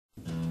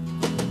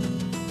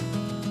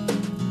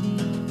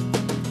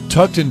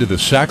Tucked into the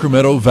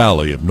Sacramento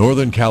Valley of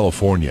Northern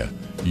California,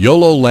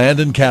 Yolo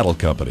Land Cattle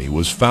Company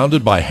was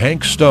founded by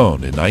Hank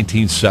Stone in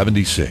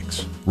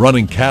 1976.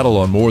 Running cattle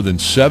on more than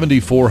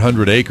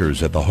 7,400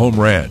 acres at the home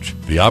ranch,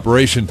 the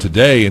operation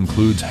today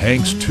includes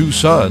Hank's two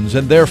sons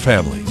and their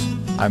families.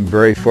 I'm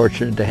very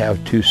fortunate to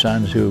have two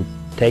sons who've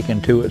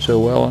taken to it so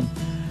well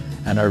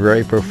and are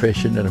very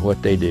proficient in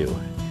what they do.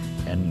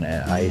 And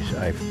I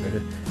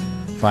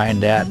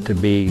find that to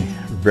be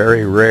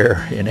very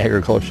rare in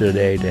agriculture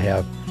today, to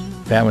have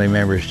family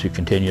members to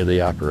continue the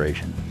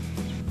operation.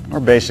 Our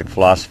basic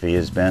philosophy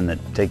has been that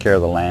take care of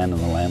the land and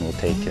the land will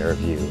take care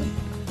of you.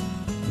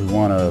 And we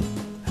want to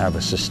have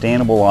a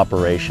sustainable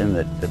operation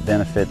that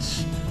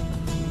benefits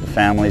the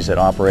families that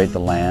operate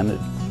the land,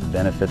 it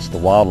benefits the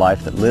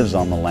wildlife that lives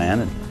on the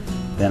land,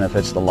 it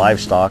benefits the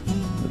livestock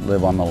that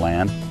live on the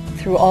land.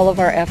 Through all of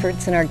our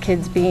efforts and our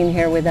kids being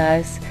here with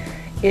us,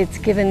 it's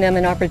given them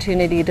an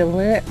opportunity to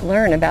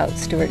learn about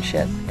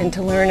stewardship and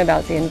to learn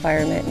about the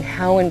environment and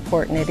how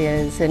important it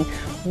is and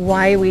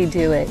why we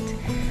do it.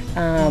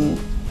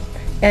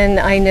 And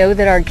I know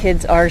that our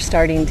kids are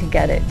starting to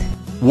get it.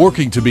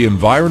 Working to be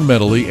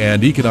environmentally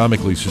and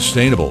economically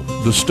sustainable,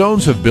 the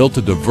Stones have built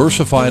a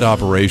diversified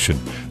operation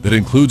that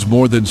includes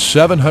more than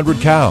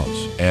 700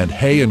 cows and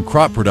hay and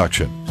crop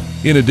production.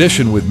 In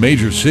addition, with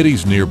major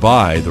cities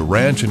nearby, the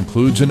ranch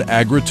includes an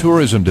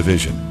agritourism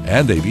division,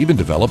 and they've even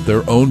developed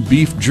their own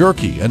beef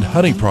jerky and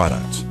honey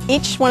products.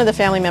 Each one of the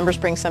family members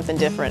brings something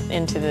different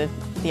into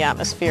the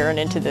atmosphere and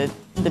into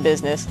the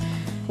business.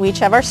 We each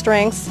have our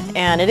strengths,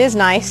 and it is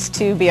nice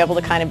to be able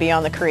to kind of be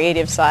on the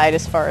creative side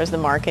as far as the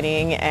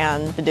marketing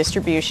and the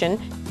distribution.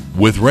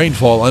 With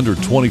rainfall under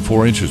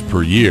 24 inches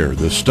per year,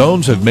 the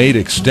Stones have made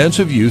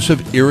extensive use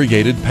of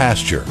irrigated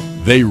pasture.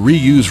 They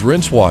reuse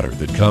rinse water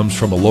that comes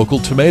from a local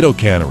tomato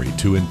cannery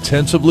to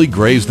intensively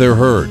graze their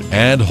herd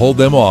and hold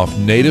them off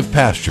native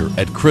pasture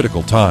at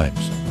critical times.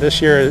 This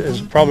year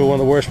is probably one of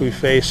the worst we've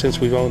faced since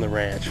we've owned the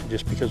ranch,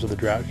 just because of the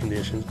drought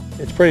conditions.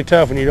 It's pretty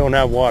tough when you don't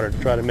have water to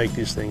try to make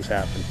these things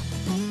happen.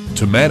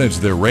 To manage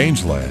their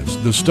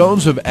rangelands, the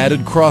Stones have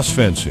added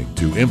cross-fencing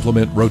to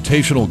implement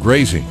rotational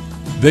grazing.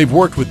 They've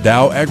worked with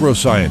Dow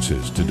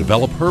AgroSciences to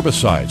develop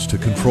herbicides to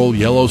control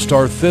yellow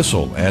star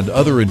thistle and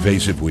other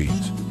invasive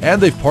weeds. And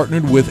they've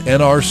partnered with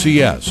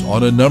NRCS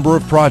on a number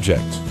of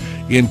projects,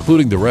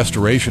 including the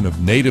restoration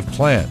of native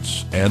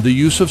plants and the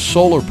use of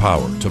solar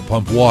power to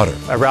pump water.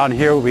 Around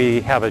here we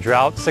have a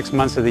drought 6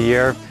 months of the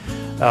year,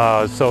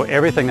 so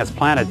everything that's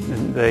planted,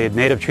 the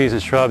native trees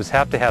and shrubs,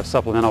 have to have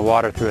supplemental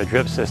water through a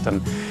drip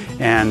system.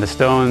 And the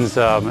Stones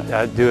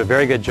do a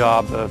very good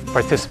job of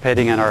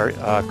participating in our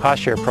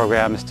cost share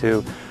programs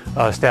to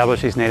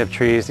establish these native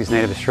trees, these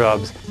native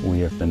shrubs.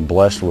 We have been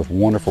blessed with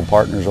wonderful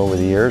partners over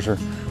the years, or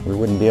we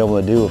wouldn't be able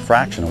to do a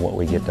fraction of what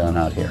we get done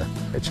out here.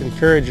 It's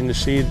encouraging to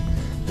see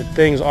that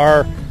things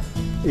are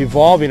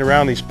evolving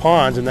around these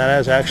ponds, and that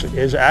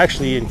is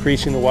actually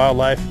increasing the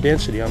wildlife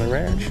density on the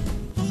ranch.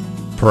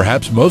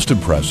 Perhaps most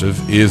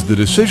impressive is the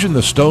decision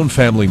the Stone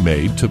family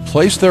made to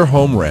place their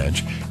home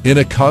ranch in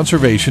a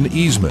conservation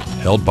easement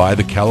held by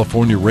the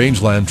California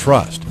Rangeland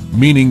Trust,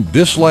 meaning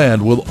this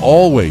land will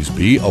always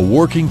be a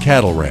working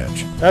cattle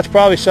ranch. That's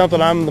probably something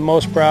I'm the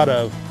most proud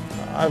of.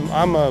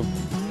 I'm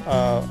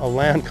a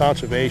land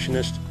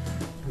conservationist,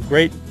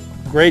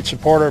 great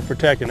supporter of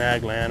protecting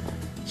ag land.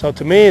 So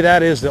to me,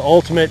 that is the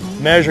ultimate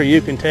measure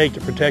you can take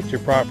to protect your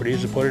property,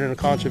 is to put it in a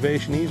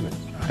conservation easement.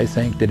 I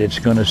think that it's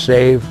going to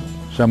save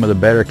some of the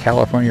better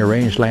California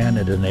rangeland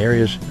and in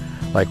areas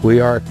like we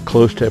are,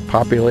 close to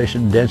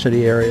population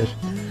density areas,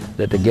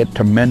 that to get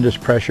tremendous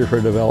pressure for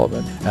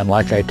development. And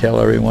like I tell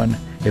everyone,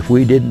 if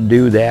we didn't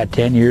do that,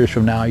 10 years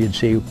from now you'd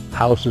see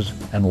houses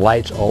and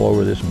lights all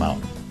over this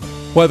mountain.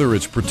 Whether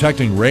it's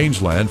protecting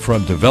rangeland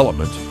from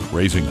development,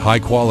 raising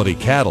high-quality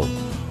cattle,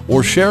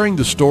 or sharing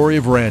the story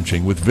of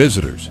ranching with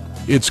visitors,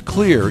 it's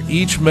clear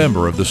each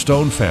member of the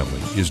Stone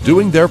family is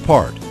doing their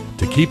part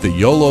to keep the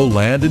Yolo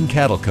Land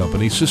Cattle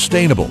Company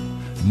sustainable,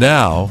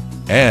 now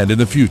and in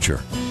the future.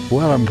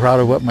 Well, I'm proud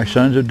of what my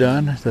sons have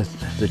done,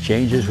 the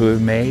changes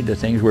we've made, the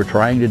things we're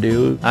trying to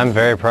do. I'm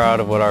very proud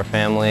of what our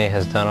family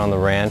has done on the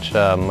ranch.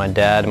 My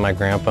dad, my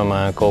grandpa,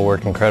 my uncle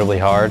worked incredibly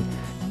hard.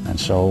 And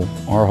so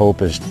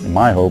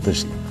my hope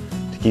is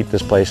to keep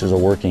this place as a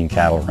working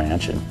cattle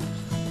ranch and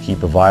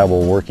keep a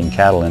viable working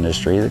cattle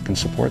industry that can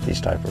support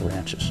these type of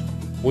ranches.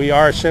 We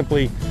are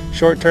simply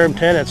short-term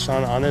tenants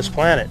on this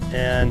planet,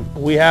 and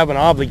we have an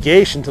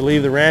obligation to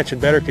leave the ranch in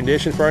better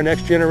condition for our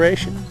next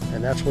generation,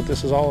 and that's what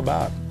this is all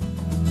about.